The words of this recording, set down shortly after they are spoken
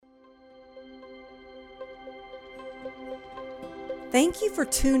Thank you for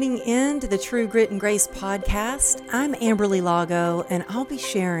tuning in to the True Grit and Grace podcast. I'm Amberly Lago, and I'll be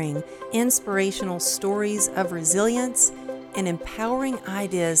sharing inspirational stories of resilience and empowering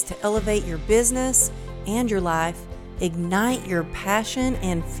ideas to elevate your business and your life, ignite your passion,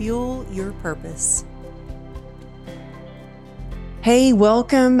 and fuel your purpose. Hey,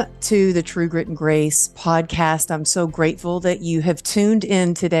 welcome to the True Grit and Grace podcast. I'm so grateful that you have tuned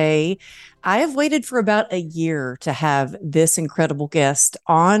in today. I have waited for about a year to have this incredible guest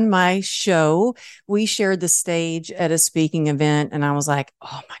on my show. We shared the stage at a speaking event, and I was like,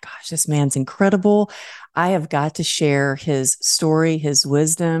 oh my gosh, this man's incredible. I have got to share his story, his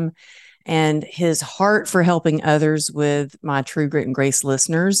wisdom, and his heart for helping others with my True Grit and Grace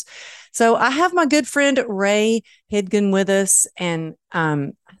listeners. So I have my good friend Ray Higdon with us, and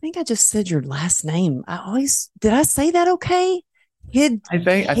I think I just said your last name. Did I say that okay? I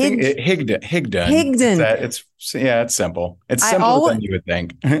think Higdon. Higdon. It's simple. It's simpler than you would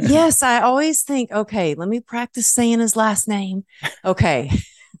think. Yes, I always think, okay, let me practice saying his last name. Okay.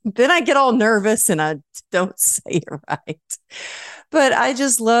 Then I get all nervous and I don't say it right. But I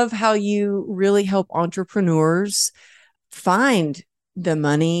just love how you really help entrepreneurs find the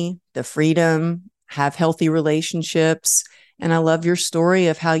money, the freedom, have healthy relationships. And I love your story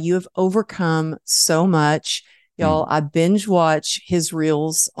of how you have overcome so much. Y'all, I binge watch his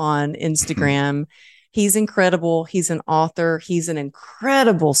reels on Instagram. He's incredible. He's an author. He's an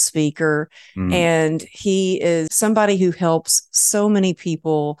incredible speaker. And he is somebody who helps so many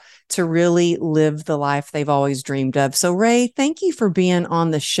people to really live the life they've always dreamed of. So, Ray, thank you for being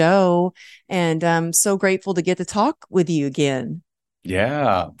on the show. And I'm so grateful to get to talk with you again.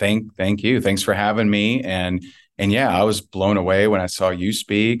 Yeah, thank you. Thanks for having me. And yeah, I was blown away when I saw you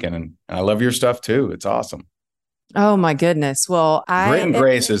speak, and I love your stuff too. It's awesome. Oh my goodness. Well, Grit and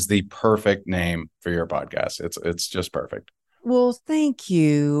Grace is the perfect name for your podcast. It's just perfect. Well, thank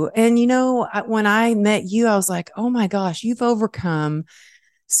you. And when I met you, I was like, oh my gosh, you've overcome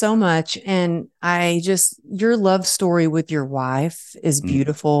so much. And your love story with your wife is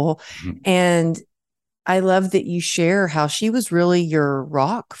beautiful. And I love that you share how she was really your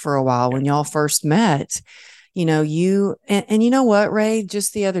rock for a while when y'all first met. You know what, Ray,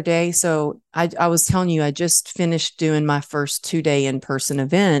 just the other day. So I was telling you, I just finished doing my first 2-day in-person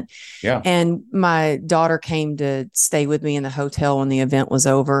event. Yeah. And my daughter came to stay with me in the hotel when the event was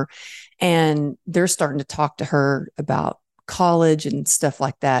over. And they're starting to talk to her about college and stuff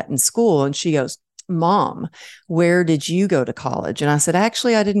like that in school. And she goes, Mom, where did you go to college? And I said,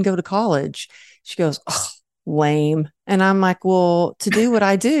 actually, I didn't go to college. She goes, oh, lame. And I'm like, well, to do what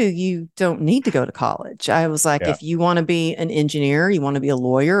I do, you don't need to go to college. I was like, if you want to be an engineer, you want to be a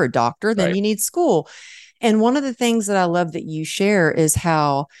lawyer, a doctor, then you need school. And one of the things that I love that you share is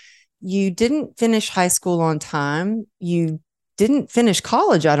how you didn't finish high school on time. You didn't finish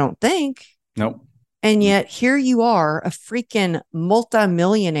college, I don't think. Nope. And yet here you are, a freaking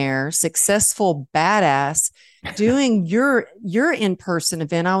multimillionaire, successful badass doing your in-person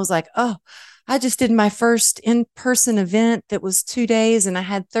event. I was like, oh, I just did my first in-person event that was 2 days and I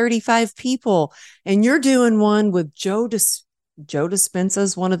had 35 people. And you're doing one with Joe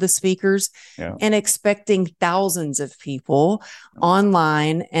Dispenza's one of the speakers, and expecting thousands of people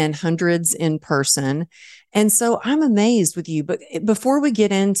online and hundreds in person. And so I'm amazed with you. But before we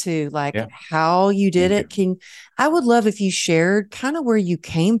get into how you did it, I would love if you shared kind of where you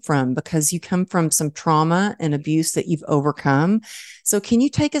came from, because you come from some trauma and abuse that you've overcome. So can you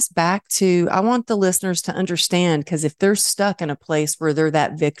take us back to, I want the listeners to understand, because if they're stuck in a place where they're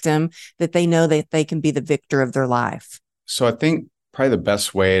that victim, that they know that they can be the victor of their life. So I think probably the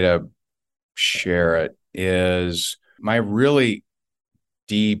best way to share it is my really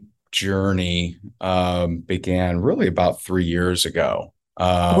deep journey began really about 3 years ago.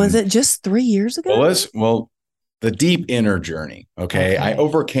 Was it just 3 years ago? Well, the deep inner journey. Okay. I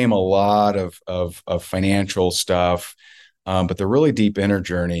overcame a lot of financial stuff, but the really deep inner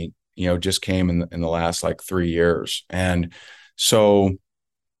journey, just came in the last 3 years. And so,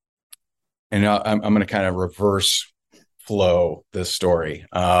 I'm going to kind of reverse flow this story.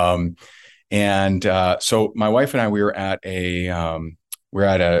 So my wife and I, we were at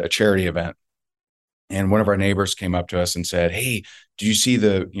a charity event, and one of our neighbors came up to us and said, "Hey, do you see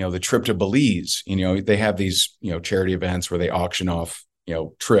the trip to Belize? They have these, charity events where they auction off,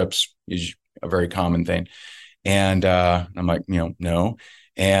 trips, is a very common thing." And I'm like, no.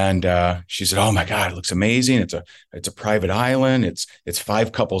 And she said, "Oh my God, it looks amazing. It's a private island. It's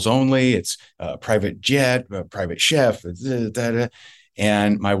 5 couples only. It's a private jet, a private chef."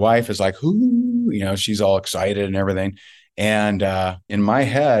 And my wife is like, "Who?" She's all excited and everything. And in my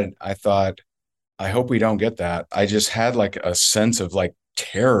head, I thought, I hope we don't get that. I just had like a sense of like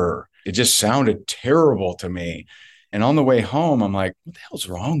terror. It just sounded terrible to me. And on the way home, I'm like, what the hell's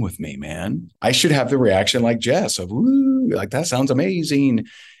wrong with me, man? I should have the reaction like Jess of, woo, like that sounds amazing.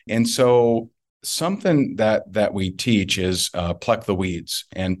 And so something that we teach is pluck the weeds.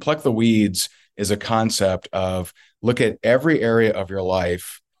 And pluck the weeds is a concept of look at every area of your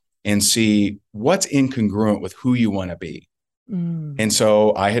life and see what's incongruent with who you want to be. Mm. And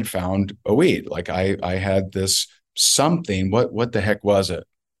so I had found a weed. Like I had this something. What the heck was it?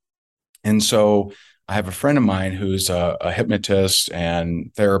 And so I have a friend of mine who's a hypnotist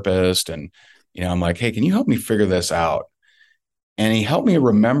and therapist, and I'm like, hey, can you help me figure this out? And he helped me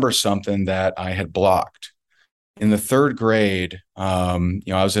remember something that I had blocked in the third grade. I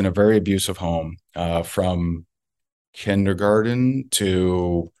was in a very abusive home from kindergarten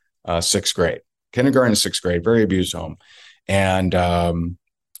to sixth grade. Kindergarten to sixth grade, very abused home. And I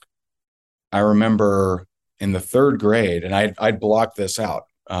remember in the third grade, and I'd blocked this out,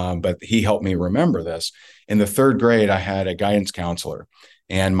 but he helped me remember this. In the third grade, I had a guidance counselor,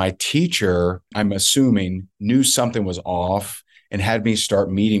 and my teacher, I'm assuming, knew something was off and had me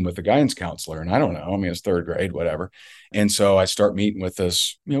start meeting with the guidance counselor. And I don't know, I mean, it's third grade, whatever. And so I start meeting with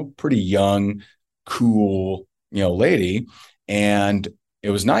this, pretty young, cool, lady. And it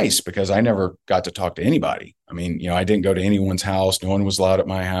was nice because I never got to talk to anybody. I mean, I didn't go to anyone's house. No one was allowed at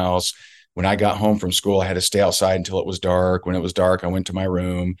my house. When I got home from school, I had to stay outside until it was dark. When it was dark, I went to my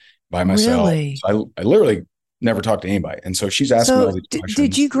room by myself. Really? So I literally never talked to anybody. And so she's asking me So all these did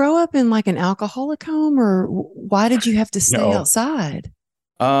questions. you grow up in like an alcoholic home, or why did you have to stay No. outside?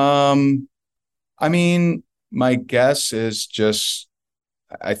 Um, I mean, my guess is just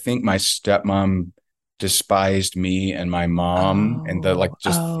I think my stepmom despised me and my mom, and the like Oh,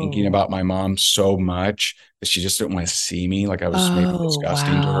 just thinking oh, about my mom so much that she just didn't want to see me. Like I was maybe oh,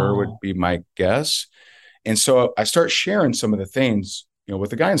 disgusting to her would wow. be my guess. And so I start sharing some of the things, with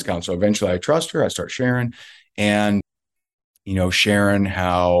the guidance counselor. Eventually I trust her. I start sharing and, sharing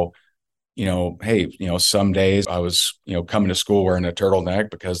how, hey, some days I was, coming to school wearing a turtleneck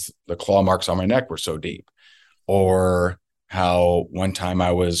because the claw marks on my neck were so deep. Or how one time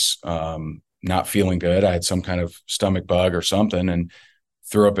I was not feeling good. I had some kind of stomach bug or something and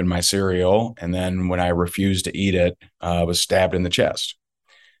threw up in my cereal. And then when I refused to eat it, I was stabbed in the chest.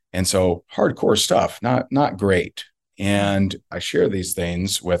 And so hardcore stuff, not great. And I share these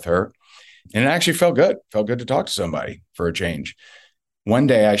things with her. And it actually felt good to talk to somebody for a change. One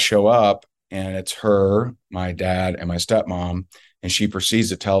day I show up and it's her, my dad, and my stepmom. And she proceeds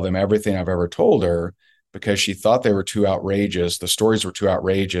to tell them everything I've ever told her because she thought they were too outrageous. The stories were too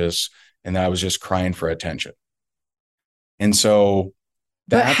outrageous. And I was just crying for attention. And so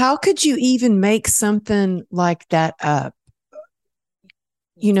But that, how could you even make something like that up?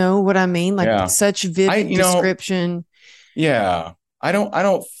 You know what I mean? Like yeah, such I, vivid you know, description. yeah, I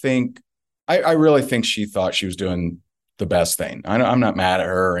don't think, I really think she thought she was doing the best thing. I'm not mad at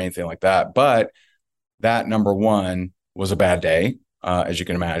her or anything like that. But that number one was a bad day, as you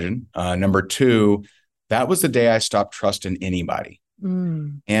can imagine. Number two, that was the day I stopped trusting anybody.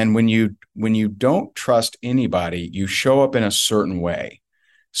 Mm. And when you don't trust anybody, you show up in a certain way.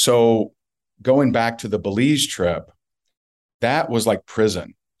 So going back to the Belize trip, that was like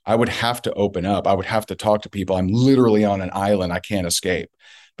prison. I would have to open up. I would have to talk to people. I'm literally on an island. I can't escape.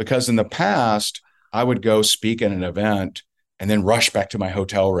 Because in the past, I would go speak at an event and then rush back to my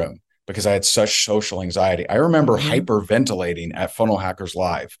hotel room because I had such social anxiety. I remember Hmm. hyperventilating at Funnel Hackers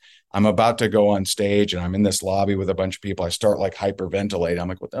Live. I'm about to go on stage and I'm in this lobby with a bunch of people. I start like hyperventilating. I'm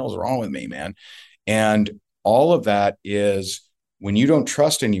like, what the hell's wrong with me, man? And all of that is when you don't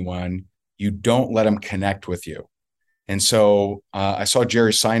trust anyone, you don't let them connect with you. And so I saw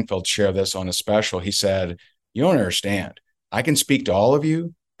Jerry Seinfeld share this on a special. He said, you don't understand. I can speak to all of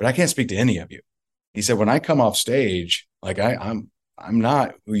you, but I can't speak to any of you. He said, when I come off stage, like I'm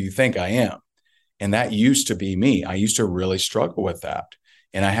not who you think I am. And that used to be me. I used to really struggle with that.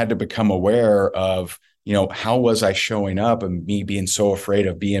 And I had to become aware of, how was I showing up and me being so afraid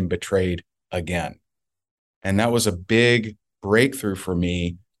of being betrayed again. And that was a big breakthrough for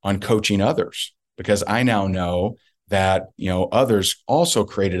me on coaching others because I now know that, others also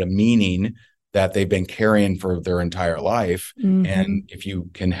created a meaning that they've been carrying for their entire life. Hmm. And if you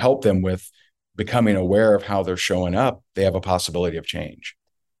can help them with becoming aware of how they're showing up, they have a possibility of change.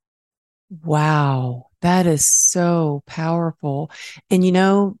 Wow, that is so powerful.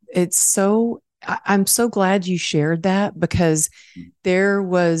 And it's so, I'm so glad you shared that because there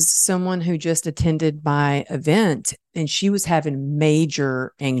was someone who just attended my event and she was having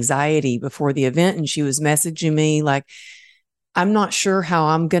major anxiety before the event. And she was messaging me like, I'm not sure how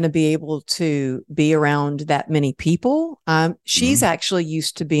I'm going to be able to be around that many people. She's Mhm. actually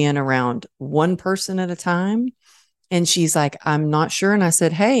used to being around one person at a time. And she's like, I'm not sure. And I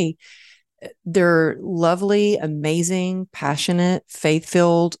said, hey, they're lovely, amazing, passionate, faith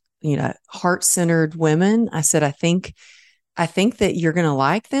filled, heart centered women. I said, I think that you're going to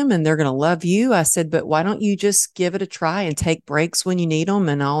like them and they're going to love you. I said, but why don't you just give it a try and take breaks when you need them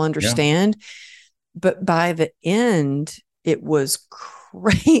and I'll Yeah. understand. But by the end, it was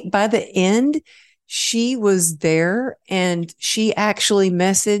great. By the end, she was there and she actually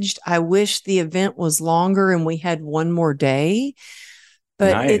messaged, I wish the event was longer and we had one more day.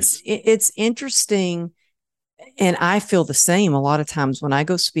 But Nice. it's interesting, and I feel the same a lot of times when I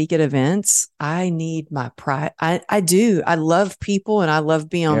go speak at events. I need my pride. I do. I love people and I love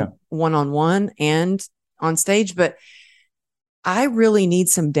being Yeah. one on one and on stage, but I really need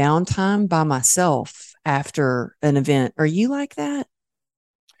some downtime by myself after an event. Are you like that?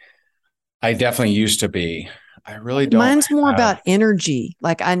 I definitely used to be. I really don't Mine's more have. about energy.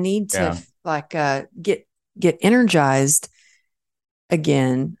 Like I need to Yeah. get energized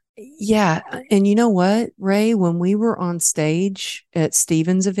again. Yeah. And you know what, Ray, when we were on stage at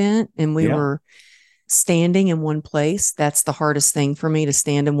Steven's event and we Yeah. were standing in one place, that's the hardest thing for me, to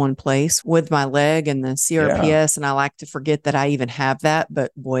stand in one place with my leg and the Yeah. CRPS. And I like to forget that I even have that,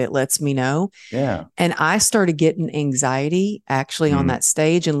 but boy, it lets me know. Yeah. And I started getting anxiety actually on Mm. that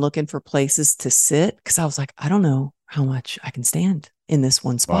stage and looking for places to sit because I was like, I don't know how much I can stand in this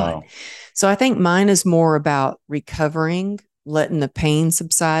one spot. Wow. So I think mine is more about recovering, letting the pain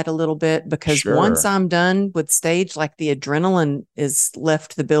subside a little bit, because once Sure. I'm done with stage, like the adrenaline is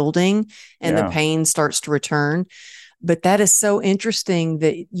left the building and the Yeah. pain starts to return. But that is so interesting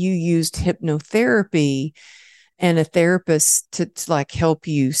that you used hypnotherapy and a therapist to like help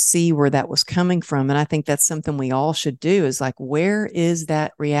you see where that was coming from. And I think that's something we all should do, is like, where is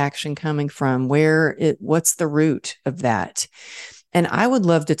that reaction coming from? What's the root of that? And I would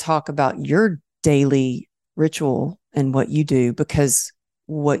love to talk about your daily ritual and what you do, because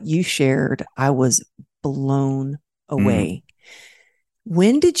what you shared, I was blown Mm. away.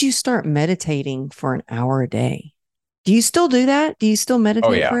 When did you start meditating for an hour a day? Do you still do that? Do you still Oh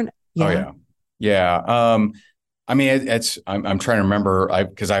meditate yeah. for an, Oh yeah? yeah. Yeah. I mean, I'm trying to remember.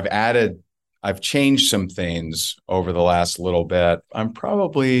 Because I've changed some things over the last little bit. I'm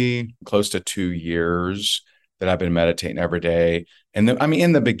probably close to 2 years that I've been meditating every day. And I mean,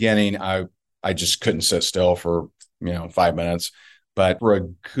 in the beginning, I just couldn't sit still for 5 minutes. But for a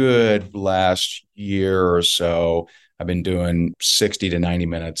good last year or so, I've been doing 60 to 90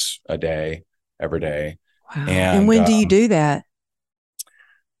 minutes a day, every day. Wow. And And when do you do that?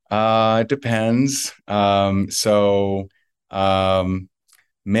 it depends. Um,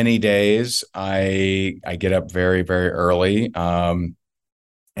 many days I get up very, very early. And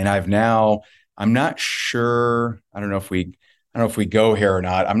I'm not sure. I don't know if we go here or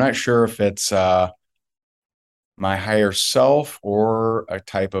not. I'm not sure if it's my higher self or a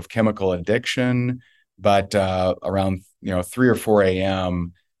type of chemical addiction, but around 3 or 4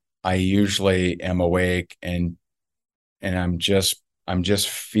 a.m. I usually am awake, and I'm just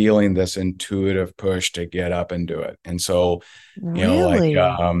feeling this intuitive push to get up and do it. And so, Really?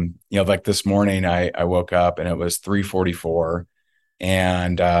 like this morning I woke up and it was 3:44,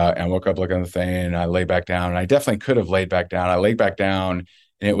 and I woke up looking at the thing and I lay back down, and I definitely could have laid back down. I laid back down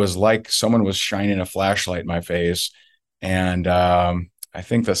and it was like someone was shining a flashlight in my face. And I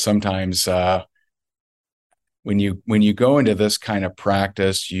think that sometimes when you go into this kind of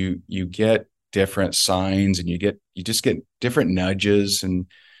practice, you get different signs, and you just get different nudges, and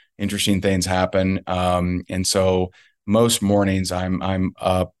interesting things happen. And so most mornings I'm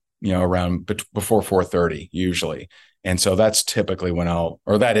up, around before 4:30 usually. And so that's typically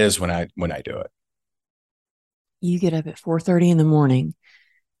that is when I do it. You get up at 4:30 in the morning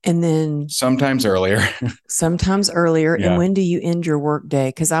and then Sometimes earlier. sometimes earlier. And Yeah, when do you end your work day?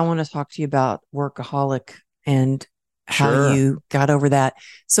 Because I want to talk to you about workaholic and how sure. you got over that.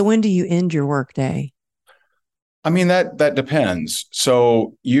 So when do you end your work day? I mean, that depends.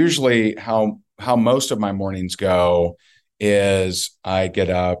 So usually how most of my mornings go is I get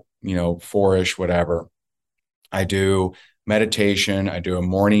up, 4-ish, whatever. I do meditation, I do a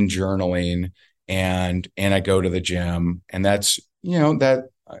morning journaling, and I go to the gym. And that's, that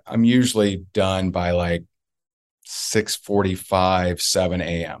I'm usually done by like 6:45, 7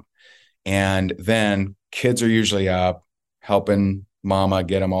 a.m. And then kids are usually up helping mama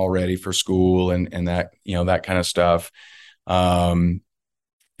get them all ready for school, and that, that kind of stuff. Um,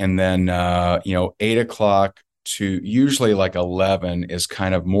 and then 8 o'clock to usually like 11 is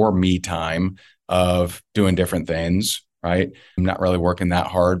kind of more me time of doing different things. right? I'm not really working that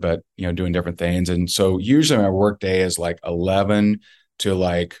hard, but doing different things. And so usually my work day is like 11 to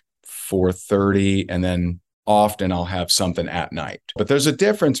like 4:30, and then often I'll have something at night. But there's a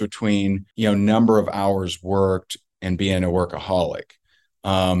difference between, number of hours worked and being a workaholic.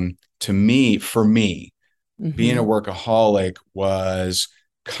 For me, being a workaholic was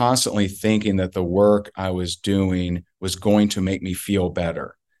constantly thinking that the work I was doing was going to make me feel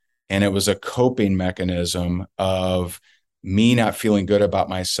better. And it was a coping mechanism of me not feeling good about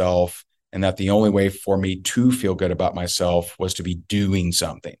myself, and that the only way for me to feel good about myself was to be doing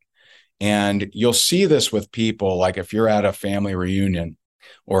something. And you'll see this with people, like if you're at a family reunion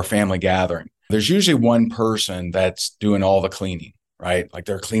or a family gathering, there's usually one person that's doing all the cleaning, right? Like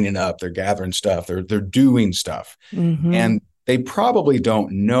they're cleaning up, they're gathering stuff, they're doing stuff. And they probably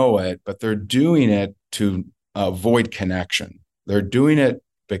don't know it, but they're doing it to avoid connection. They're doing it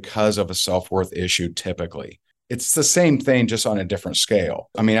because of a self-worth issue typically. It's the same thing, just on a different scale.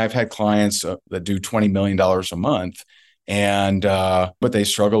 I mean, I've had clients that do $20 million a month, and but they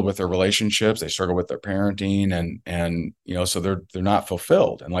struggle with their relationships, they struggle with their parenting, and so they're not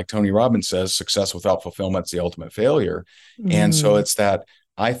fulfilled. And like Tony Robbins says, success without fulfillment is the ultimate failure. And so it's that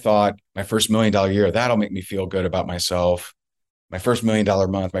I thought my first $1 million year, that'll make me feel good about myself. My first $1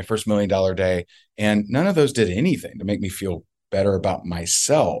 million month, my first $1 million day, and none of those did anything to make me feel better about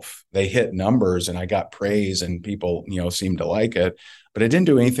myself. They hit numbers and I got praise and people, seemed to like it, but it didn't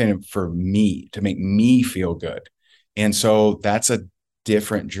do anything for me to make me feel good. And so that's a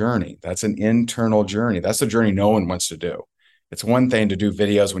different journey. That's an internal journey. That's the journey no one wants to do. It's one thing to do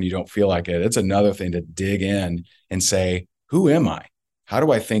videos when you don't feel like it. It's another thing to dig in and say, who am I? How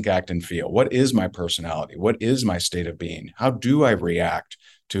do I think, act, and feel? What is my personality? What is my state of being? How do I react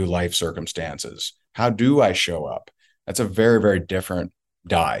to life circumstances? How do I show up? That's a very, very different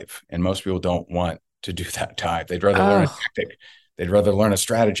dive. And most people don't want to do that dive. They'd rather learn a tactic. They'd rather learn a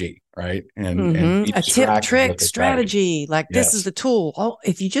strategy, right? And a tip, trick, strategy. Like this is the tool. Oh,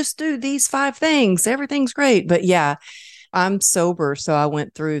 if you just do these 5 things, everything's great. But yeah, I'm sober. So I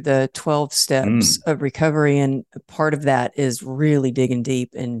went through the 12 steps of recovery. And part of that is really digging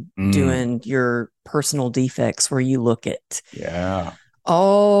deep and doing your personal defects, where you look at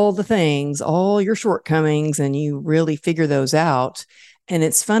all the things, all your shortcomings, and you really figure those out. And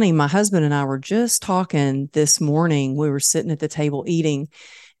it's funny, my husband and I were just talking this morning. We were sitting at the table eating,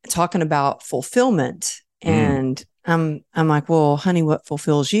 talking about fulfillment. And I'm like, well, honey, what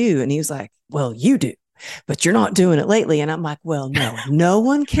fulfills you? And he was like, well, you do, but you're not doing it lately. And I'm like, well, no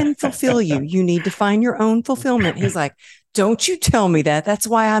one can fulfill you. You need to find your own fulfillment. He's like, don't you tell me that. That's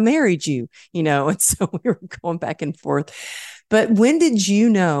why I married you, And so we were going back and forth. But when did you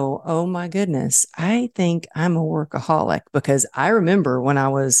know, oh my goodness, I think I'm a workaholic? Because I remember when I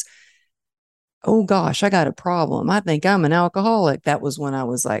was, oh gosh, I got a problem. I think I'm an alcoholic. That was when I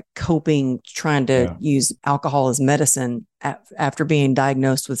was like coping, trying to use alcohol as medicine after being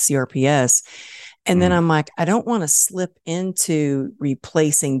diagnosed with CRPS. And then I'm like, I don't want to slip into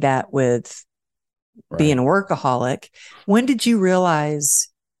replacing that with being a workaholic. When did you realize,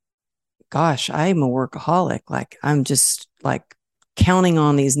 gosh, I'm a workaholic? Like I'm just like counting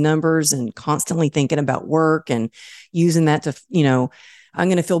on these numbers and constantly thinking about work and using that to, I'm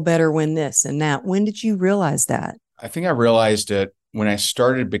going to feel better when this and that. When did you realize that? I think I realized it when I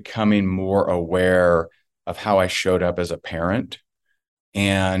started becoming more aware of how I showed up as a parent.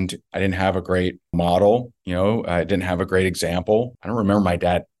 And I didn't have a great model, I didn't have a great example. I don't remember my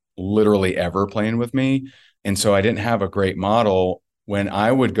dad literally ever playing with me. And so I didn't have a great model. When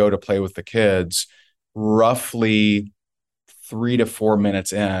I would go to play with the kids, roughly 3 to 4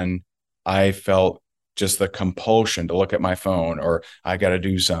 minutes in, I felt just the compulsion to look at my phone, or I got to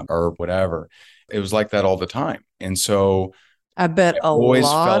do something or whatever. It was like that all the time. And so I bet a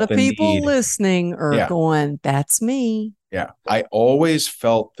lot of people listening are going, that's me. Yeah. I always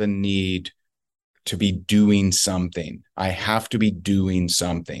felt the need to be doing something. I have to be doing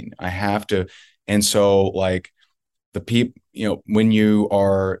something. I have to. And so like the people, when you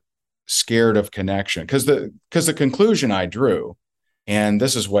are scared of connection, because the conclusion I drew, and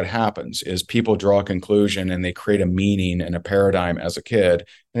this is what happens, is people draw a conclusion and they create a meaning and a paradigm as a kid,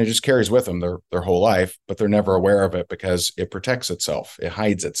 and it just carries with them their whole life, but they're never aware of it because it protects itself. It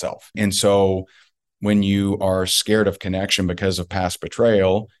hides itself. And so when you are scared of connection because of past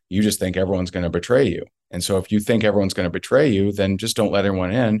betrayal, you just think everyone's going to betray you. And so if you think everyone's going to betray you, then just don't let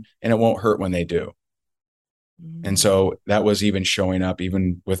anyone in, and it won't hurt when they do. And so that was even showing up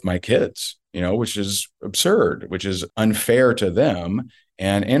even with my kids, which is absurd, which is unfair to them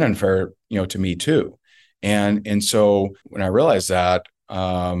and unfair, to me too. And so when I realized that,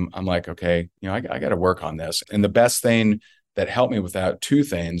 I'm like, okay, I got to work on this. And the best thing that helped me with that, two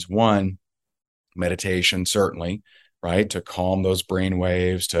things. One, meditation, certainly, right? To calm those brain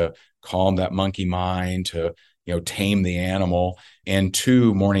waves, to calm that monkey mind, to, tame the animal. And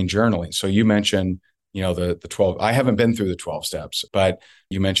two, morning journaling. So you mentioned, the 12, I haven't been through the 12 steps, but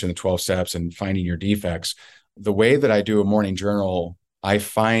you mentioned the 12 steps and finding your defects. The way that I do a morning journal, I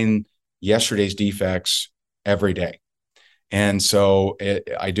find yesterday's defects every day. And so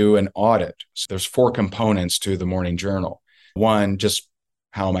I do an audit. So there's four components to the morning journal. One, just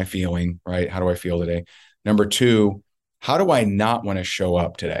how am I feeling, right? How do I feel today? Number two, how do I not want to show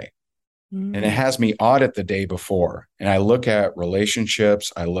up today? And it has me audit the day before. And I look at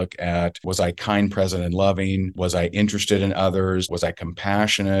relationships. I look at, was I kind, present, and loving? Was I interested in others? Was I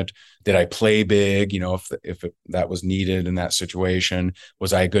compassionate? Did I play big? If that was needed in that situation?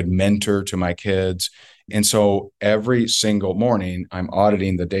 Was I a good mentor to my kids? And so every single morning, I'm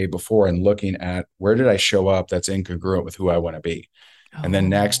auditing the day before and looking at, where did I show up that's incongruent with who I want to be? And then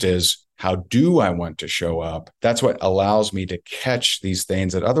next is, how do I want to show up? That's what allows me to catch these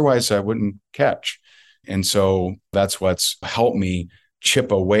things that otherwise I wouldn't catch. And so that's what's helped me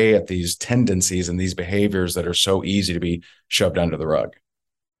chip away at these tendencies and these behaviors that are so easy to be shoved under the rug.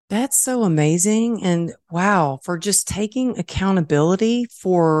 That's so amazing. And wow, for just taking accountability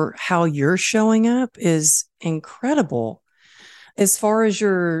for how you're showing up is incredible. As far as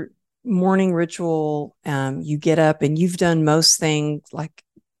your morning ritual, you get up and you've done most things, like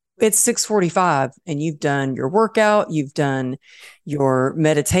it's 6:45 and you've done your workout, you've done your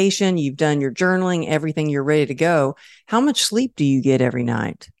meditation, you've done your journaling, everything, you're ready to go. How much sleep do you get every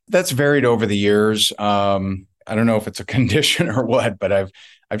night? That's varied over the years. I don't know if it's a condition or what, but I've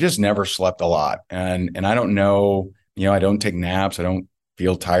just never slept a lot. And I don't know, I don't take naps. I don't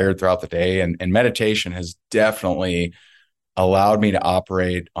feel tired throughout the day. And meditation has definitely allowed me to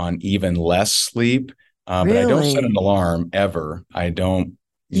operate on even less sleep. But I don't set an Really? alarm ever. I don't,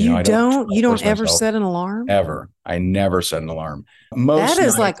 You I don't don't force ever myself set an alarm? ever. I never set an alarm. That Most is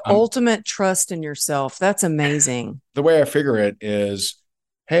nights, like ultimate trust in yourself. That's amazing. the way I figure it is,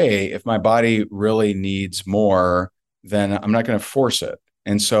 hey, if my body really needs more, then I'm not going to force it.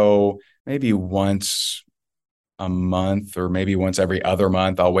 And so maybe once a month or maybe once every other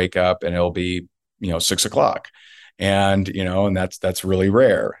month, I'll wake up and it'll be, 6 o'clock. And, and that's really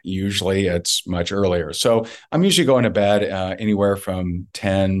rare. Usually it's much earlier. So I'm usually going to bed anywhere from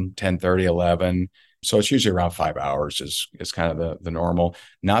 10, 10:30, 11. So it's usually around 5 hours is kind of the normal.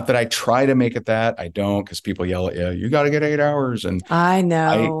 Not that I try to make it that. I don't, because people yell at you, you got to get 8 hours. And I I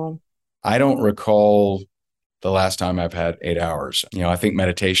know. I don't recall the last time I've had 8 hours. I think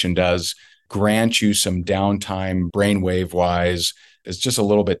meditation does grant you some downtime brainwave wise. It's just a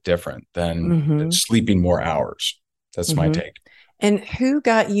little bit different than Mm-hmm. sleeping more hours. That's my Mm-hmm. take. And who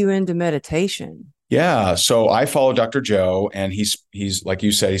got you into meditation? Yeah. So I follow Dr. Joe, and he's like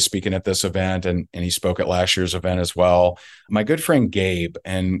you said, he's speaking at this event, and he spoke at last year's event as well. My good friend Gabe,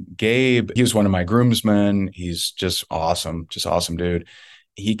 and Gabe, he was one of my groomsmen. He's just awesome dude.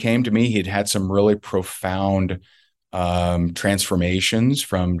 He came to me. He'd had some really profound transformations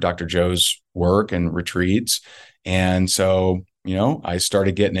from Dr. Joe's work and retreats. And so, I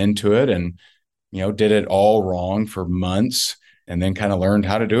started getting into it and, did it all wrong for months and then kind of learned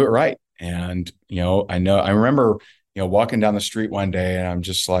how to do it right. And, I remember, walking down the street one day and I'm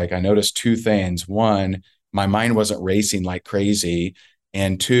just like, I noticed two things. One, my mind wasn't racing like crazy.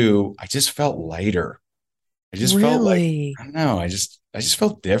 And two, I just felt lighter. I just felt like, Really? I don't know, I just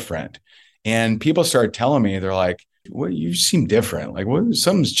felt different. And people started telling me, they're like, well, you seem different. Like, what,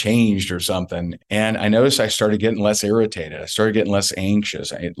 something's changed or something. And I noticed I started getting less irritated. I started getting less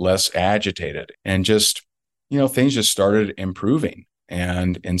anxious, less agitated, and just, things just started improving.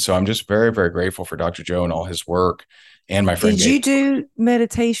 And so I'm just very, very grateful for Dr. Joe and all his work, and my friend Did Gabe. you do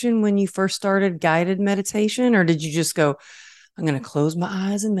meditation when you first started, guided meditation, or did you just go, I'm going to close my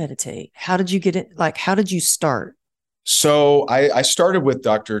eyes and meditate? How did you get it? Like, how did you start? So I started with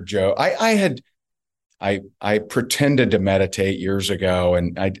Dr. Joe. I pretended to meditate years ago,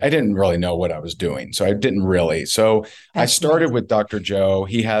 and I didn't really know what I was doing. So I didn't really. So I That's started with amazing. Dr. Joe.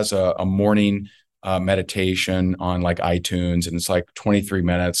 He has a morning meditation on like iTunes, and it's like 23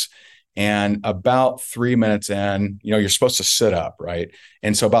 minutes. And about 3 minutes in, you're supposed to sit up, right?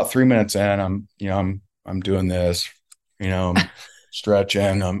 And so about 3 minutes in, I'm doing this, I'm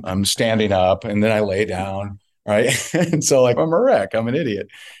stretching, I'm standing up, and then I lay down, right? And so like I'm a wreck, I'm an idiot.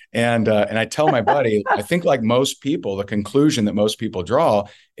 And I tell my buddy, I think like most people, the conclusion that most people draw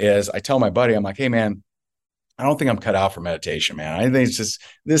is I tell my buddy, I'm like, hey man, I don't think I'm cut out for meditation, man. I think it's just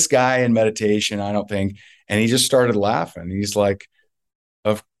this guy in meditation. I don't think. And he just started laughing. He's like,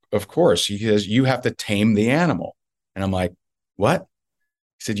 of course. He says, you have to tame the animal. And I'm like, what?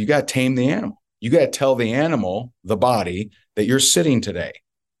 He said, you got to tame the animal. You got to tell the animal, the body, that you're sitting today.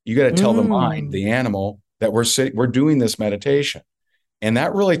 You got to tell the mind, the animal, that we're doing this meditation. And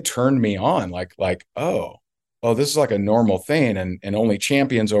that really turned me on, oh, this is like a normal thing, and only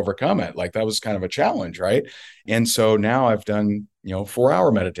champions overcome it. Like, that was kind of a challenge, right? And so now I've done,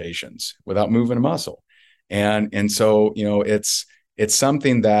 4-hour meditations without moving a muscle. And so, it's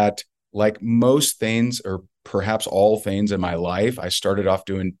something that, like most things, or perhaps all things in my life, I started off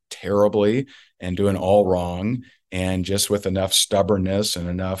doing terribly and doing all wrong. And just with enough stubbornness and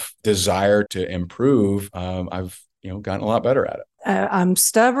enough desire to improve, I've gotten a lot better at it. I'm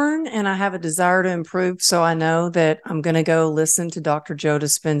stubborn and I have a desire to improve. So I know that I'm going to go listen to Dr. Joe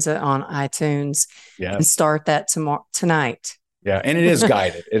Dispenza on iTunes and start that tonight. Yeah. And it is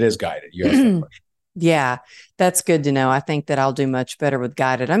guided. It is guided. You asked that question. Yeah, that's good to know. I think that I'll do much better with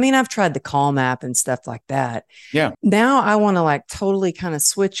guided. I mean, I've tried the Calm app and stuff like that. Yeah. Now I want to like totally kind of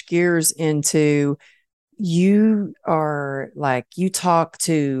switch gears into, you talk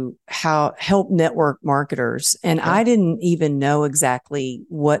to how help network marketers. And I didn't even know exactly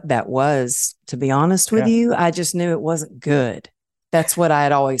what that was, to be honest with you. I just knew it wasn't good. That's what I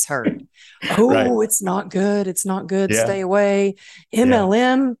had always heard. Oh, It's not good. It's not good. Yeah. Stay away.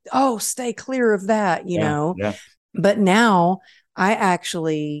 MLM. Yeah. Oh, stay clear of that, you know. Yeah. But now I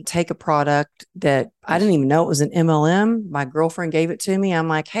actually take a product that I didn't even know it was an MLM. My girlfriend gave it to me. I'm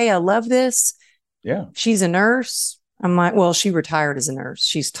like, hey, I love this. Yeah. She's a nurse. I'm like, well, she retired as a nurse.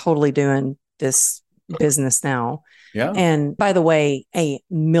 She's totally doing this business now. Yeah. And by the way, a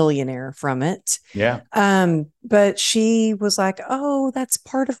millionaire from it. Yeah. But she was like, oh, that's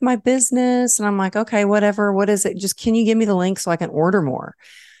part of my business. And I'm like, okay, whatever. What is it? Just, can you give me the link so I can order more?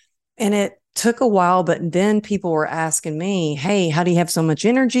 And it took a while, but then people were asking me, hey, how do you have so much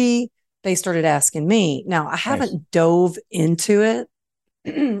energy? They started asking me. Now, I haven't dove into it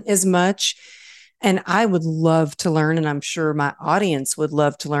as much. And I would love to learn, and I'm sure my audience would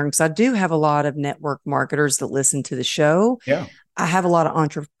love to learn, because I do have a lot of network marketers that listen to the show. Yeah. I have a lot of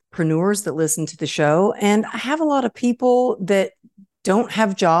entrepreneurs that listen to the show, and I have a lot of people that don't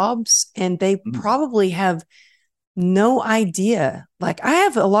have jobs, and they probably have no idea. Like, I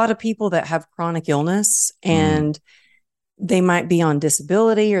have a lot of people that have chronic illness, and they might be on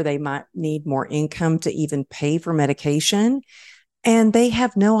disability, or they might need more income to even pay for medication. And they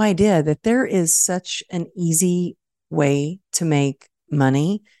have no idea that there is such an easy way to make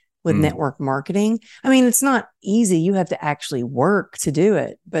money with network marketing. I mean, it's not easy. You have to actually work to do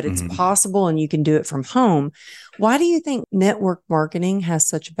it, but it's possible, and you can do it from home. Why do you think network marketing has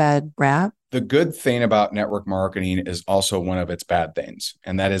such a bad rap? The good thing about network marketing is also one of its bad things,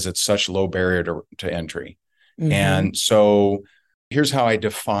 and that is it's such low barrier to entry. And so here's how I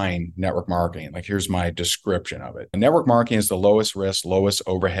define network marketing. Like, here's my description of it. Network marketing is the lowest risk, lowest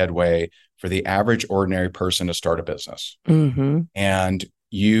overhead way for the average ordinary person to start a business. And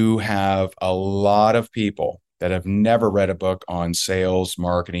you have a lot of people that have never read a book on sales,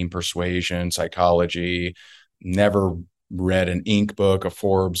 marketing, persuasion, psychology, never read an Inc. book, a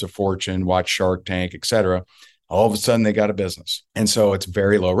Forbes, a Fortune, watched Shark Tank, etc. All of a sudden they got a business. And so it's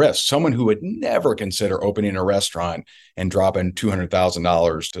very low risk. Someone who would never consider opening a restaurant and dropping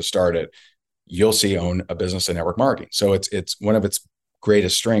 $200,000 to start it, you'll see own a business in network marketing. So it's one of its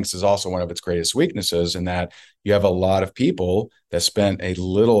greatest strengths is also one of its greatest weaknesses, in that you have a lot of people that spent a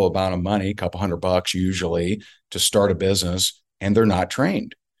little amount of money, a couple $100 usually, to start a business, and they're not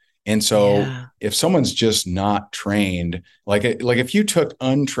trained. And so if someone's just not trained, like if you took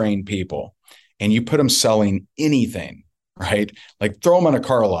untrained people and you put them selling anything, right? Like, throw them on a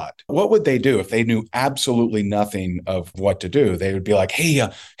car lot. What would they do if they knew absolutely nothing of what to do? They would be like, hey,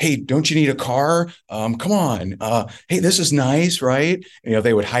 don't you need a car? Come on. Hey, this is nice, right?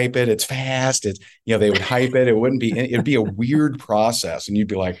 They would hype it. It's fast. They would hype it. It'd be a weird process. And you'd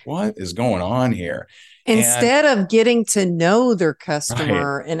be like, what is going on here? Instead of getting to know their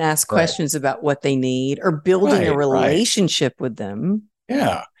customer and ask questions about what they need, or building a relationship with them.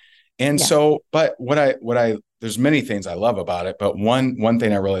 Yeah. And so, but there's many things I love about it, but one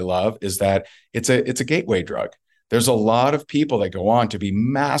thing I really love is that it's a gateway drug. There's a lot of people that go on to be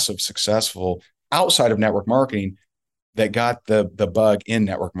massive successful outside of network marketing that got the bug in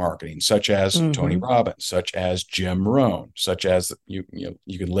network marketing, such as Tony Robbins, such as Jim Rohn, such as you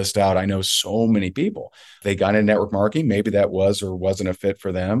can list out. I know so many people. They got into network marketing. Maybe that was or wasn't a fit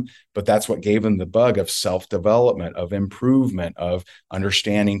for them, but that's what gave them the bug of self-development, of improvement, of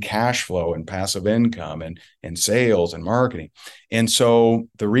understanding cash flow and passive income and sales and marketing. And so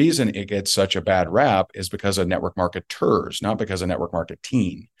the reason it gets such a bad rap is because of network marketers, not because of network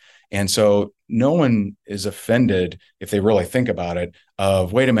marketing. And so no one is offended if they really think about it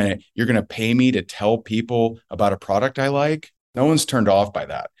of, wait a minute, you're going to pay me to tell people about a product I like? No one's turned off by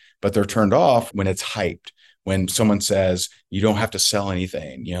that, but they're turned off when it's hyped. When someone says you don't have to sell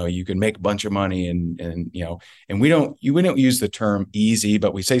anything, you can make a bunch of money and we don't use the term easy,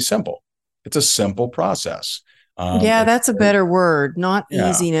 but we say simple. It's a simple process. Yeah, that's a better word. Not Yeah,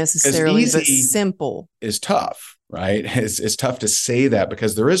 easy because necessarily, but easy simple. is tough, right? It's tough to say that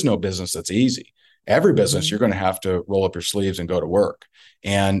because there is no business that's easy. Every business, Mhm. you're going to have to roll up your sleeves and go to work.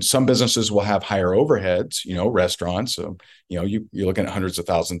 And some businesses will have higher overheads, restaurants. So, you're looking at hundreds of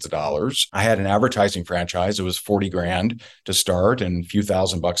thousands of dollars. I had an advertising franchise. It was 40 grand to start and a few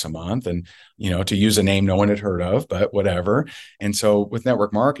 $1,000 a month. And, to use a name no one had heard of, but whatever. And so with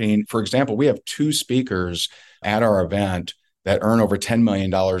network marketing, for example, we have 2 speakers at our event that earn over $10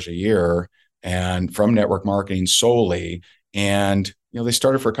 million a year and from network marketing solely. And, they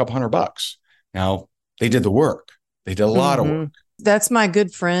started for a couple $100. Now, they did the work. They did a lot of work. That's my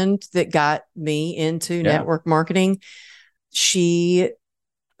good friend that got me into network marketing. She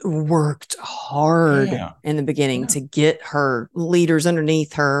worked hard in the beginning to get her leaders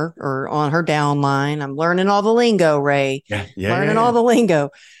underneath her or on her downline. I'm learning all the lingo, Ray. Learning all the lingo.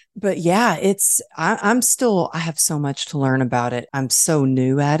 But yeah, I have so much to learn about it. I'm so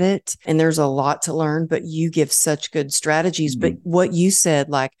new at it and there's a lot to learn, but you give such good strategies. But what you said,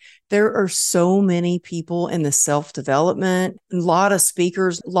 like there are so many people in the self-development, a lot of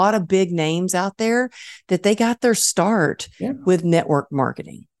speakers, a lot of big names out there that they got their start with network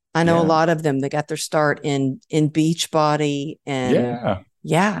marketing. I know a lot of them that got their start in Beachbody and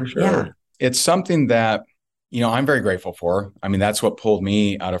for sure. It's something that I'm very grateful for. I mean, that's what pulled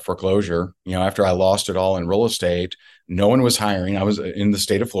me out of foreclosure. After I lost it all in real estate, no one was hiring. I was in the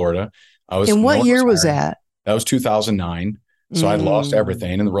state of Florida. And what year was that? That was 2009. So I'd lost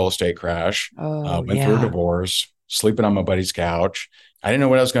everything in the real estate crash. Went through a divorce, sleeping on my buddy's couch. I didn't know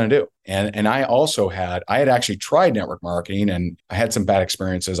what I was going to do. And I had actually tried network marketing and I had some bad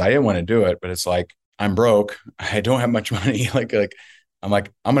experiences. I didn't want to do it, but it's like, I'm broke. I don't have much money. I'm going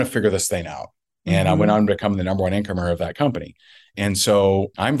to figure this thing out. And I went on to become the number one incomer of that company. And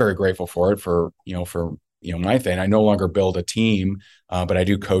so I'm very grateful for it for my thing. I no longer build a team, but I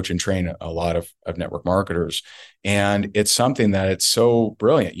do coach and train a lot of network marketers. And it's something that it's so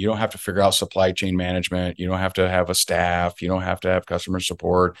brilliant. You don't have to figure out supply chain management. You don't have to have a staff. You don't have to have customer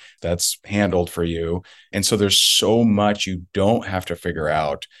support. That's handled for you. And so there's so much you don't have to figure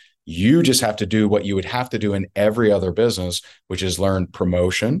out. You just have to do what you would have to do in every other business, which is learn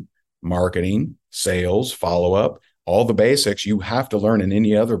promotion, marketing, sales, follow-up, all the basics you have to learn in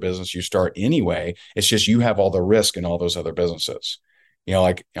any other business you start anyway. It's just you have all the risk in all those other businesses.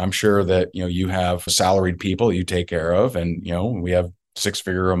 Like I'm sure that, you have salaried people you take care of and, we have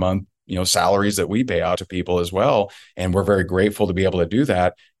 6-figure a month, salaries that we pay out to people as well. And we're very grateful to be able to do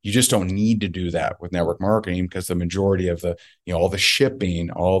that. You just don't need to do that with network marketing because the majority of the, all the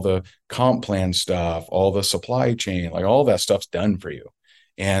shipping, all the comp plan stuff, all the supply chain, like all that stuff's done for you.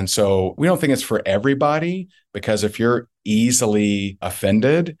 And so we don't think it's for everybody because if you're easily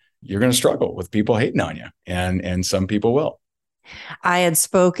offended, you're going to struggle with people hating on you, and some people will. I had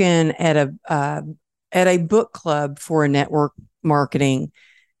spoken at a book club for a network marketing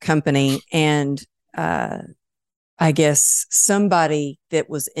company, and I guess somebody that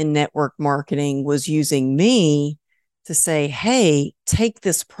was in network marketing was using me to say, "Hey, take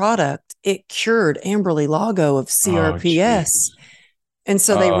this product. It cured Amberly Lago of CRPS." And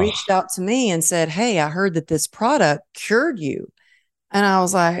so they reached out to me and said, "Hey, I heard that this product cured you." And I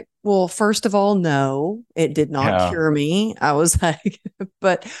was like, well, first of all, no, it did not cure me. I was like,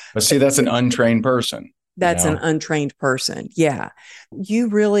 but see, that's an untrained person. That's an untrained person. Yeah. You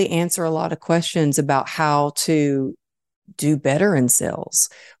really answer a lot of questions about how to do better in sales.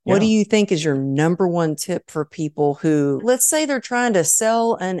 What do you think is your number one tip for people who, let's say they're trying to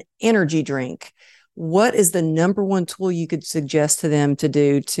sell an energy drink? What is the number one tool you could suggest to them to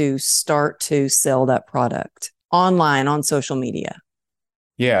do to start to sell that product online on social media?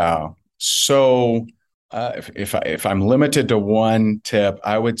 Yeah. So if I'm limited to one tip,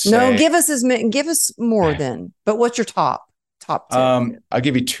 I would say no. Give us more then. But what's your top tip? I'll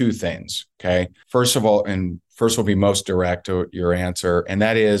give you 2 things. Okay. First will be most direct to your answer, and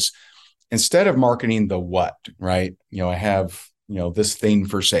that is instead of marketing the what, right? I have this thing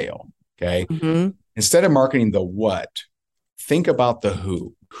for sale. Okay. Instead of marketing the what, think about the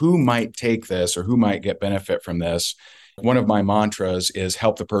who. Who might take this or who might get benefit from this? One of my mantras is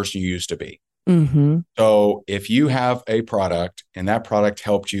help the person you used to be. So if you have a product and that product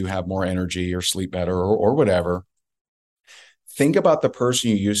helped you have more energy or sleep better or whatever, think about the person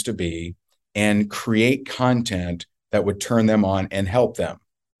you used to be and create content that would turn them on and help them,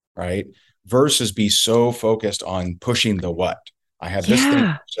 right? Versus be so focused on pushing the what. I have this thing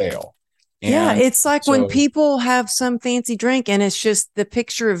Yeah. for sale. Yeah. And It's like when so, people have some fancy drink and it's just the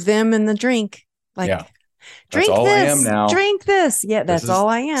picture of them and the drink. yeah, Like, that's all I am now. drink this. Yeah, This that's is all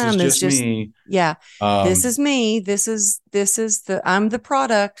I this is am. It's just just, me. yeah, this Um, is me. This is I'm the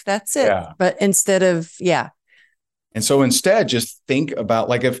product. That's it. yeah. But instead of, yeah. And so instead, just think about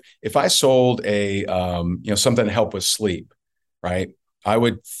like if I sold a something to help with sleep, right? I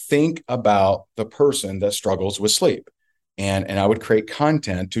would think about the person that struggles with sleep. And I would create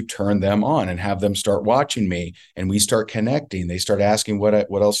content to turn them on and have them start watching me, and we start connecting. They start asking what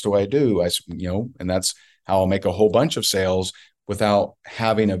else do I do? And that's how I'll make a whole bunch of sales without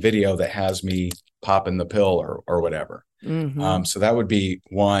having a video that has me popping the pill or whatever. Mm-hmm. So that would be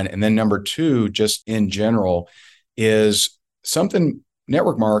one. And then number two, just in general, is something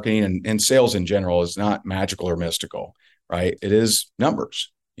network marketing and sales in general is not magical or mystical, right? It is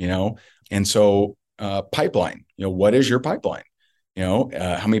numbers, and so pipeline, what is your pipeline?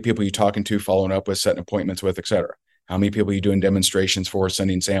 How many people are you talking to, following up with, setting appointments with, et cetera? How many people are you doing demonstrations for,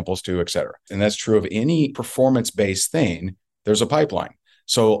 sending samples to, et cetera? And that's true of any performance-based thing. There's a pipeline.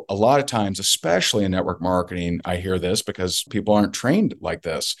 So a lot of times, especially in network marketing, I hear this because people aren't trained like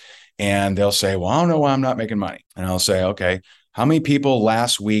this. And they'll say, well, I don't know why I'm not making money. And I'll say, okay, how many people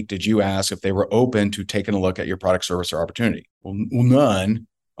last week did you ask if they were open to taking a look at your product, service, or opportunity? Well, none.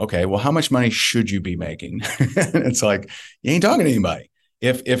 Okay, well, how much money should you be making? It's like, you ain't talking to anybody.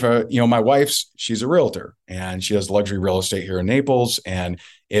 If my wife's, she's a realtor and she does luxury real estate here in Naples. And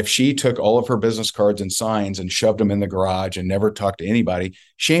if she took all of her business cards and signs and shoved them in the garage and never talked to anybody,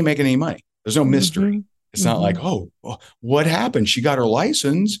 she ain't making any money. There's no mystery. Mm-hmm. It's not like, oh, well, what happened? She got her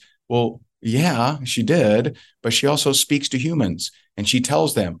license. Well, yeah, she did, but she also speaks to humans and she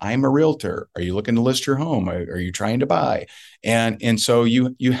tells them, I'm a realtor. Are you looking to list your home? Are you trying to buy? And so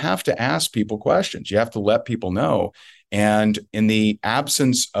you have to ask people questions. You have to let people know. And in the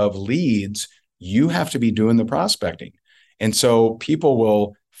absence of leads, you have to be doing the prospecting. And so people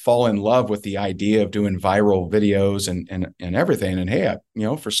will fall in love with the idea of doing viral videos and everything. And hey,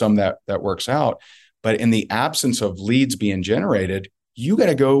 for some that works out. But in the absence of leads being generated, you got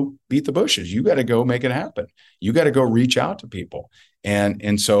to go beat the bushes. You got to go make it happen. You got to go reach out to people.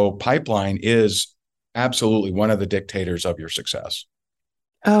 And so pipeline is absolutely one of the dictators of your success.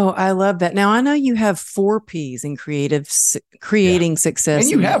 Oh, I love that. Now I know you have 4 P's in Yeah. creating success.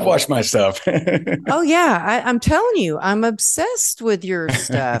 And you have watched my stuff. Oh yeah, I'm telling you, I'm obsessed with your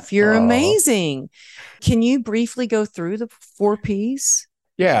stuff. You're amazing. Can you briefly go through the 4 P's?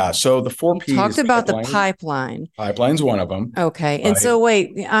 Yeah. So the four You P's, talked about the pipeline, pipeline. pipeline's one of them. Okay. And Right. so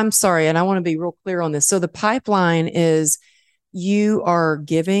wait, I'm sorry, and I want to be real clear on this. So the pipeline is you are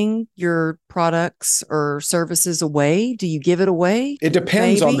giving your products or services away. Do you give it away? It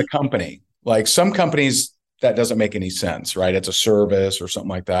depends on the Maybe. company. Like some companies, that doesn't make any sense, right? It's a service or something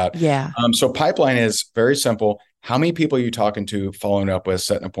like that. Yeah. So pipeline is very simple. How many people are you talking to, following up with,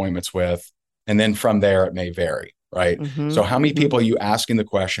 setting appointments with? And then from there, it may vary, right? Mm-hmm. So how many Mm-hmm. people are you asking the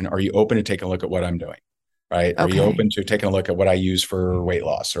question, are you open to taking a look at what I'm doing? Right? Are you Okay. open to taking a look at what I use for weight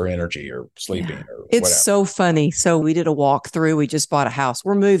loss or energy or Yeah. sleeping or It's whatever? so funny. So we did a walkthrough. We just bought a house.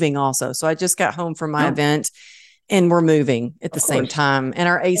 We're moving also. So I just got home from my No, event and we're moving at the of same course. time. And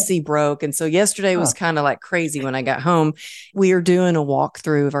our AC broke. And so yesterday was kind of like crazy when I got home. We are doing a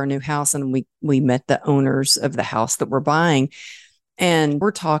walkthrough of our new house and we met the owners of the house that we're buying. And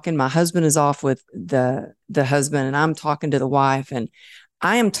we're talking. My husband is off with the husband, and I'm talking to the wife. And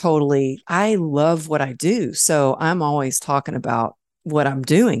I love what I do. So I'm always talking about what I'm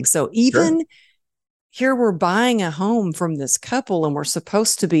doing. So Sure. even here, we're buying a home from this couple, and we're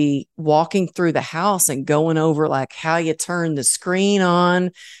supposed to be walking through the house and going over like how you turn the screen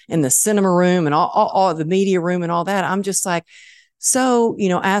on in the cinema room and all the media room and all that. I'm just like, so,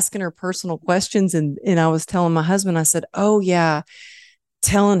 asking her personal questions. And I was telling my husband, I said, oh, yeah,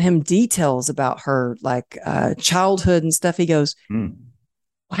 telling him details about her, like childhood and stuff. He goes, Mm.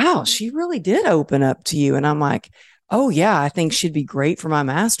 wow, she really did open up to you. And I'm like, oh yeah, I think she'd be great for my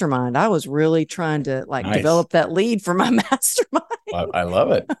mastermind. I was really trying to like Nice. develop that lead for my mastermind. I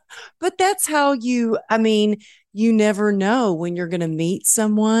love it. But that's how you never know when you're going to meet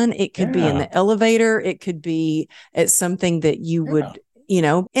someone. It could be in Yeah. the elevator. It could be at something that you Yeah.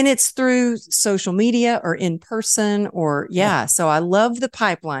 would, and it's through social media or in person or Yeah. yeah. So I love the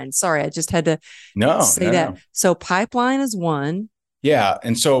pipeline. Sorry, I just had to No, say no, that. no. So pipeline is one. Yeah.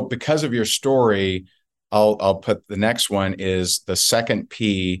 And so because of your story, I'll put the next one is the second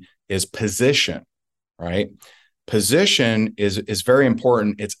P is position, right? Position is very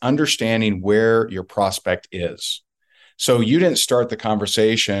important. It's understanding where your prospect is. So you didn't start the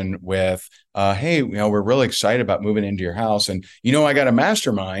conversation with, hey, we're really excited about moving into your house. And, I got a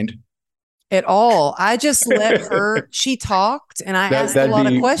mastermind. At all. I just let her, she talked and I asked a lot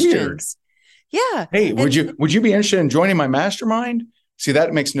of questions. Weird. Yeah. Hey, would you be interested in joining my mastermind? See,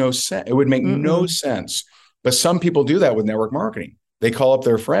 that makes no sense. It would make no sense. But some people do that with network marketing. They call up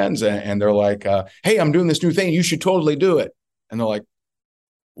their friends and they're like, hey, I'm doing this new thing. You should totally do it. And they're like,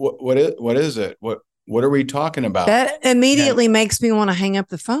 what is it? What are we talking about? That immediately makes me want to hang up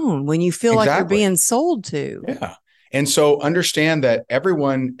the phone when you feel like you're being sold to. Yeah. And so understand that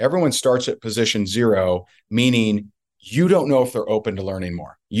everyone starts at position 0, meaning you don't know if they're open to learning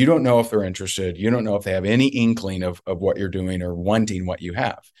more. You don't know if they're interested. You don't know if they have any inkling of what you're doing or wanting what you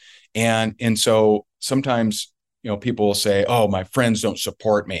have. And so sometimes, people will say, oh, my friends don't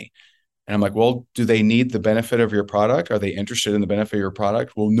support me. And I'm like, well, do they need the benefit of your product? Are they interested in the benefit of your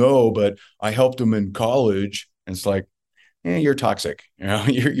product? Well, no, but I helped them in college. And it's like, you're toxic.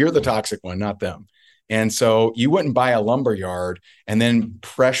 You're the toxic one, not them. And so you wouldn't buy a lumber yard and then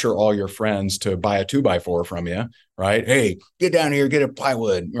pressure all your friends to buy a 2x4 from you, right? Hey, get down here, get a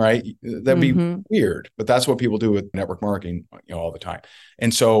plywood, right? That'd be weird, but that's what people do with network marketing, all the time.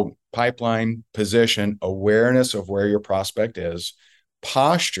 And so pipeline, position, awareness of where your prospect is,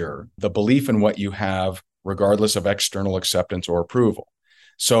 posture, the belief in what you have, regardless of external acceptance or approval.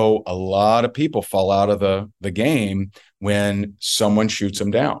 So a lot of people fall out of the game when someone shoots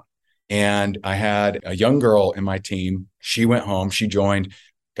them down. And I had a young girl in my team. She went home, she joined,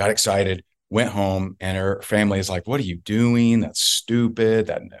 got excited, went home, and her family is like, what are you doing? That's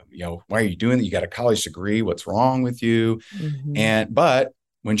stupid. Why are you doing that? You got a college degree. What's wrong with you? But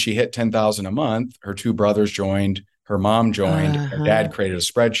when she hit 10,000 a month, her 2 brothers joined, her mom joined, her dad created a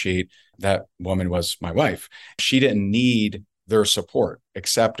spreadsheet. That woman was my wife. She didn't need their support,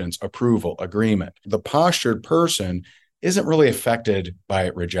 acceptance, approval, agreement. The postured person isn't really affected by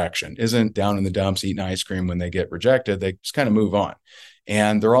rejection, isn't down in the dumps eating ice cream when they get rejected. They just kind of move on.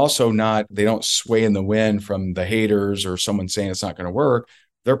 And they're also they don't sway in the wind from the haters or someone saying it's not going to work.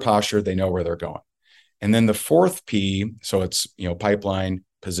 They're postured, they know where they're going. And then the 4th P, so it's, pipeline,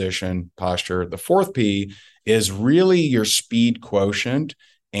 position, posture. The 4th P is really your speed quotient.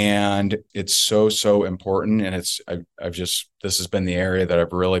 And it's so important. And this has been the area that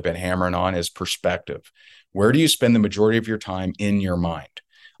I've really been hammering on is perspective. Where do you spend the majority of your time in your mind?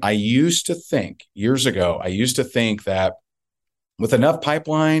 I used to think years ago, that with enough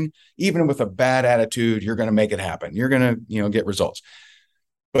pipeline, even with a bad attitude, you're going to make it happen. You're going to, get results.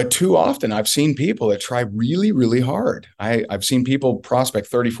 But too often I've seen people that try really, really hard. I've seen people prospect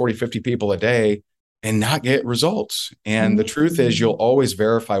 30, 40, 50 people a day and not get results. And the truth is you'll always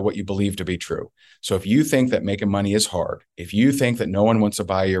verify what you believe to be true. So if you think that making money is hard, if you think that no one wants to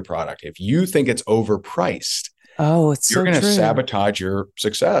buy your product, if you think it's overpriced, you're going to sabotage your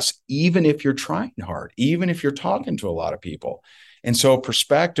success, even if you're trying hard, even if you're talking to a lot of people. And so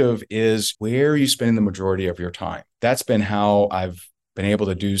perspective is where you spend the majority of your time. That's been how I've been able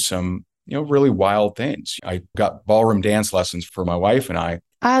to do some, really wild things. I got ballroom dance lessons for my wife and I.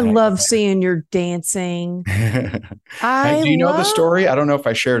 I love seeing your dancing. Do you know the story? I don't know if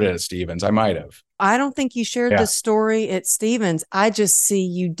I shared it at Stevens. I might have. I don't think you shared the story at Stevens. I just see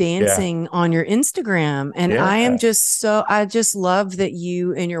you dancing on your Instagram. And I just love that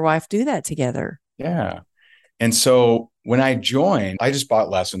you and your wife do that together. Yeah. And so when I joined, I just bought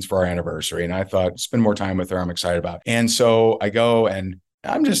lessons for our anniversary and I thought, spend more time with her. I'm excited about it. And so I go and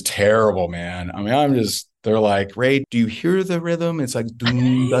I'm just terrible, man. I mean, they're like, Ray, do you hear the rhythm? It's like,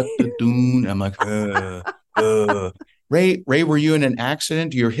 doon, da, da, doon. I'm like, Ray, were you in an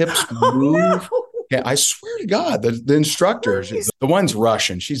accident? Do your hips move? No. Yeah, I swear to God, the instructors, the one's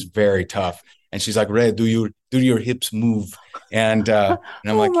Russian. She's very tough. And she's like, Ray, do your hips move? And I'm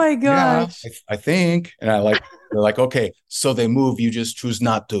like, oh my gosh, yeah, I think. And they're like, okay, so they move. You just choose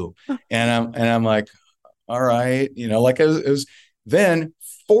not to. And I'm like, all right, it was then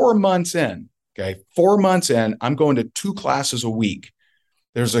 4 months in. Okay. 4 months in, I'm going to 2 classes a week.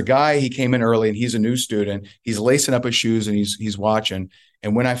 There's a guy, he came in early and he's a new student. He's lacing up his shoes and he's watching.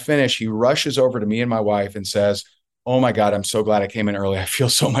 And when I finish, he rushes over to me and my wife and says, oh my God, I'm so glad I came in early. I feel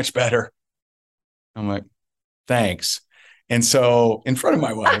so much better. I'm like, thanks. And so in front of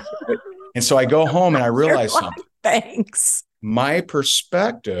my wife, and so I go home and I realize something. Thanks. My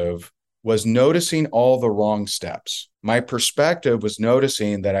perspective was noticing all the wrong steps. My perspective was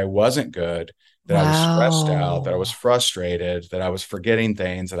noticing that I wasn't good, that I was stressed out, that I was frustrated, that I was forgetting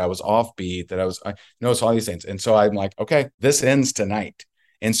things, that I was offbeat, I noticed all these things. And so I'm like, okay, this ends tonight.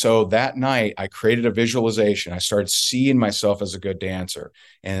 And so that night I created a visualization. I started seeing myself as a good dancer.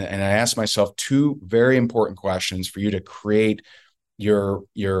 And I asked myself two very important questions for you to create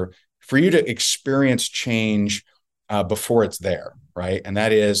for you to experience change before it's there, right? And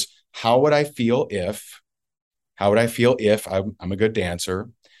that is, how would I feel if, I'm a good dancer?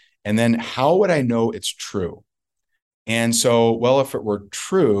 And then how would I know it's true? And so, well, if it were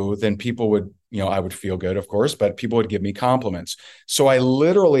true, then people would, I would feel good, of course, but people would give me compliments. So I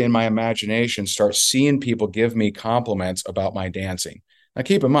literally, in my imagination, start seeing people give me compliments about my dancing. Now,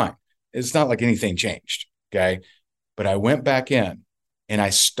 keep in mind, it's not like anything changed. Okay. But I went back in and I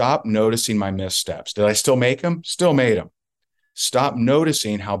stopped noticing my missteps. Did I still make them? Still made them. Stop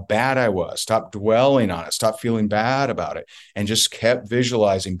noticing how bad I was, stop dwelling on it, stop feeling bad about it, and just kept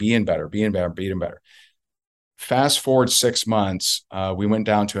visualizing being better, being better, being better. Fast forward 6 months, we went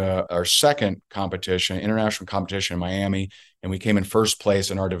down to our second competition, international competition in Miami, and we came in first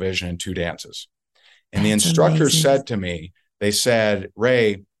place in our division in 2 dances. And the That's instructor amazing. said to me, they said,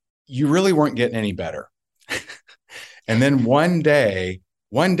 Ray, you really weren't getting any better. And then one day,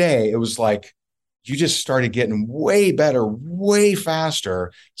 it was like, you just started getting way better, way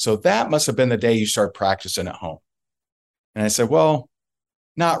faster. So that must have been the day you started practicing at home. And I said, well,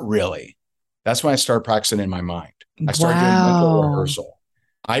 not really. That's when I started practicing in my mind. I started doing mental Wow. rehearsal.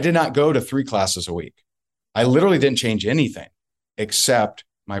 I did not go to 3 classes a week. I literally didn't change anything except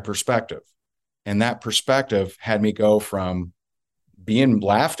my perspective. And that perspective had me go from being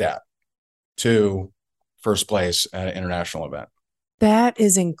laughed at to first place at an international event. That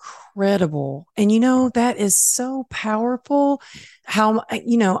is incredible. And that is so powerful how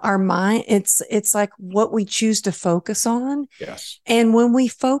our mind, it's like what we choose to focus on. Yes. And when we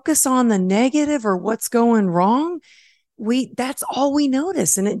focus on the negative or what's going wrong, that's all we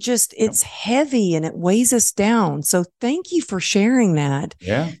notice, and Yep. it's heavy and it weighs us down. So thank you for sharing that.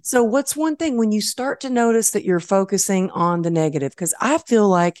 Yeah. So what's one thing when you start to notice that you're focusing on the negative? Because I feel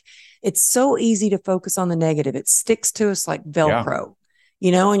like it's so easy to focus on the negative. It sticks to us like Yeah. Velcro,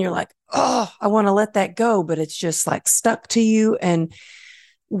 and you're like, oh, I want to let that go, but it's just like stuck to you. And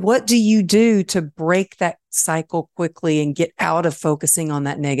what do you do to break that cycle quickly and get out of focusing on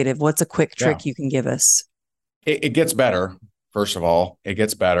that negative? What's a quick Yeah. trick you can give us? It gets better. First of all, it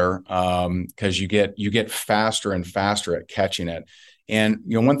gets better because you get faster and faster at catching it. And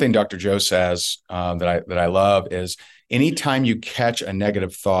one thing Dr. Joe says that I love is, anytime you catch a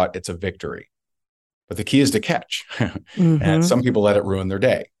negative thought, it's a victory. But the key is to catch. And Mm-hmm. some people let it ruin their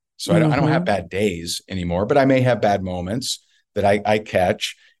day. So I don't have Mm-hmm. bad days anymore, but I may have bad moments that I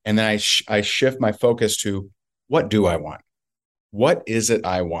catch, and then I shift my focus to, what do I want? What is it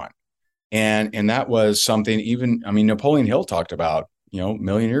I want? And that was something, even, I mean, Napoleon Hill talked about, a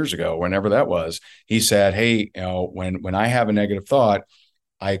million years ago, whenever that was. He said, hey, when I have a negative thought,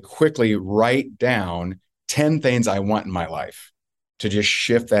 I quickly write down 10 things I want in my life, to just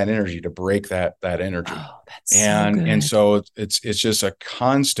shift that energy, to break that energy. Oh, that's so And good. so it's just a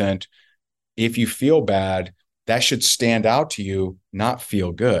constant. If you feel bad, that should stand out to you, not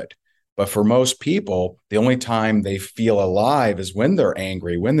feel good. But for most people, the only time they feel alive is when they're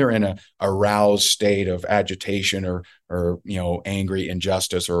angry, when they're in a aroused state of agitation, or angry,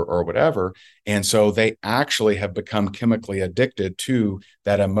 injustice, or whatever. And so they actually have become chemically addicted to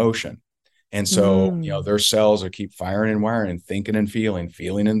that emotion. And so, Mm. their cells are keep firing and wiring and thinking and feeling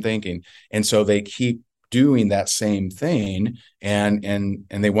and thinking. And so they keep doing that same thing, and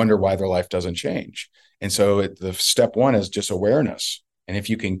they wonder why their life doesn't change. And so the step one is just awareness. And if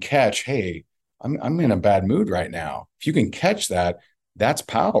you can catch, hey, I'm in a bad mood right now. If you can catch that, that's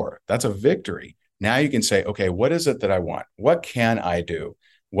power. That's a victory. Now you can say, okay, what is it that I want? What can I do?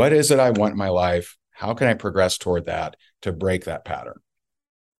 What is it I want in my life? How can I progress toward that to break that pattern?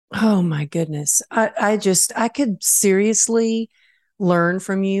 Oh my goodness. I could seriously learn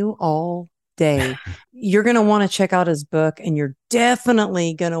from you all day. You're going to want to check out his book, and you're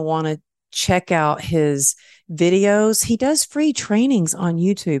definitely going to want to check out his videos. He does free trainings on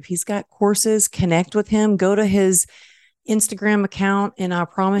YouTube. He's got courses. Connect with him, go to his Instagram account, and I Yeah.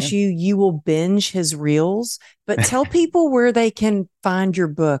 promise you will binge his reels. But tell people where they can find your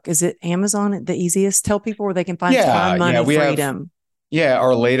book. Is it Amazon the easiest? Tell people where they can find Time, Yeah, Money, we have. Freedom. Yeah,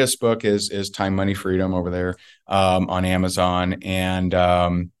 our latest book is Time, Money, Freedom over there on Amazon,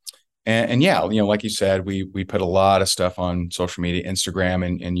 and yeah, like you said, we put a lot of stuff on social media, Instagram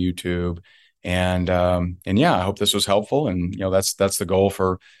and YouTube, and yeah, I hope this was helpful, and that's the goal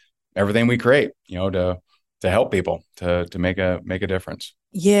for everything we create, to help people to make a difference.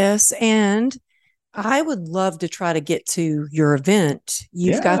 Yes. And I would love to try to get to your event.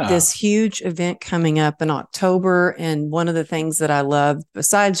 You've got Yeah. this huge event coming up in October. And one of the things that I love,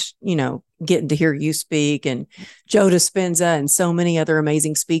 besides, getting to hear you speak and Joe Dispenza and so many other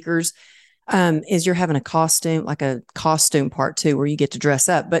amazing speakers, is you're having like a costume part too, where you get to dress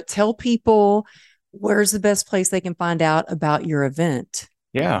up. But tell people, where's the best place they can find out about your event?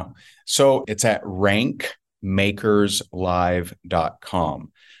 Yeah. So it's at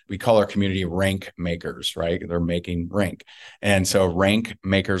rankmakerslive.com. We call our community rank makers, right? They're making rank. And so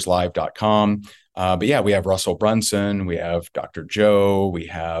rankmakerslive.com. But yeah, we have Russell Brunson, we have Dr. Joe, we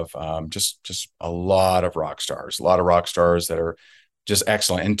have just a lot of rock stars that are just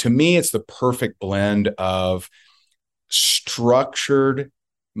excellent. And to me, it's the perfect blend of structured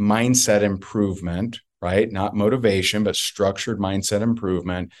mindset improvement, right? Not motivation, but structured mindset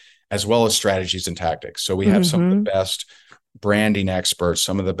improvement, as well as strategies and tactics. So we have some of the best branding experts,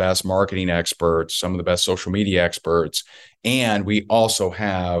 some of the best marketing experts, some of the best social media experts. And we also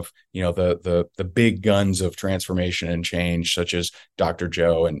have, the big guns of transformation and change, such as Dr.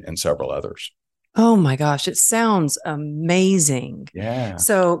 Joe and several others. Oh my gosh, it sounds amazing. Yeah.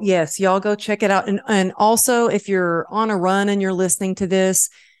 So yes, y'all go check it out. And also, if you're on a run and you're listening to this,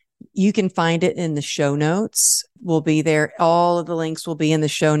 you can find it in the show notes. We'll be there. All of the links will be in the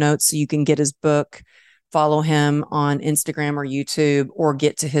show notes, so you can get his book, follow him on Instagram or YouTube, or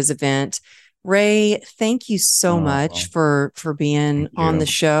get to his event. Ray, thank you so much for being on the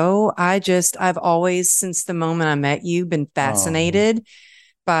show. I've always, since the moment I met you, been fascinated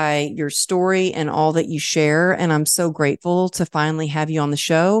by your story and all that you share. And I'm so grateful to finally have you on the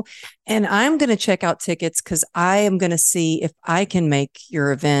show. And I'm going to check out tickets, because I am going to see if I can make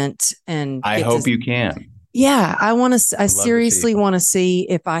your event. And I hope you can. Yeah, I seriously want to see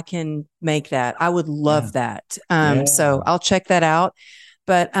if I can make that. I would love that. So I'll check that out.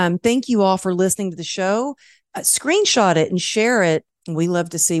 But thank you all for listening to the show. Screenshot it and share it. We love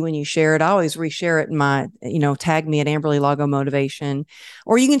to see when you share it. I always reshare it in my, tag me at Amberly Lago Motivation,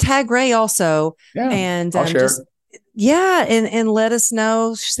 or you can tag Ray also. Yeah, and I'll share. And let us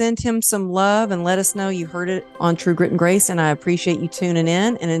know, send him some love and let us know you heard it on True Grit and Grace. And I appreciate you tuning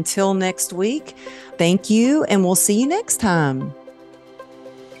in. And until next week, thank you. And we'll see you next time.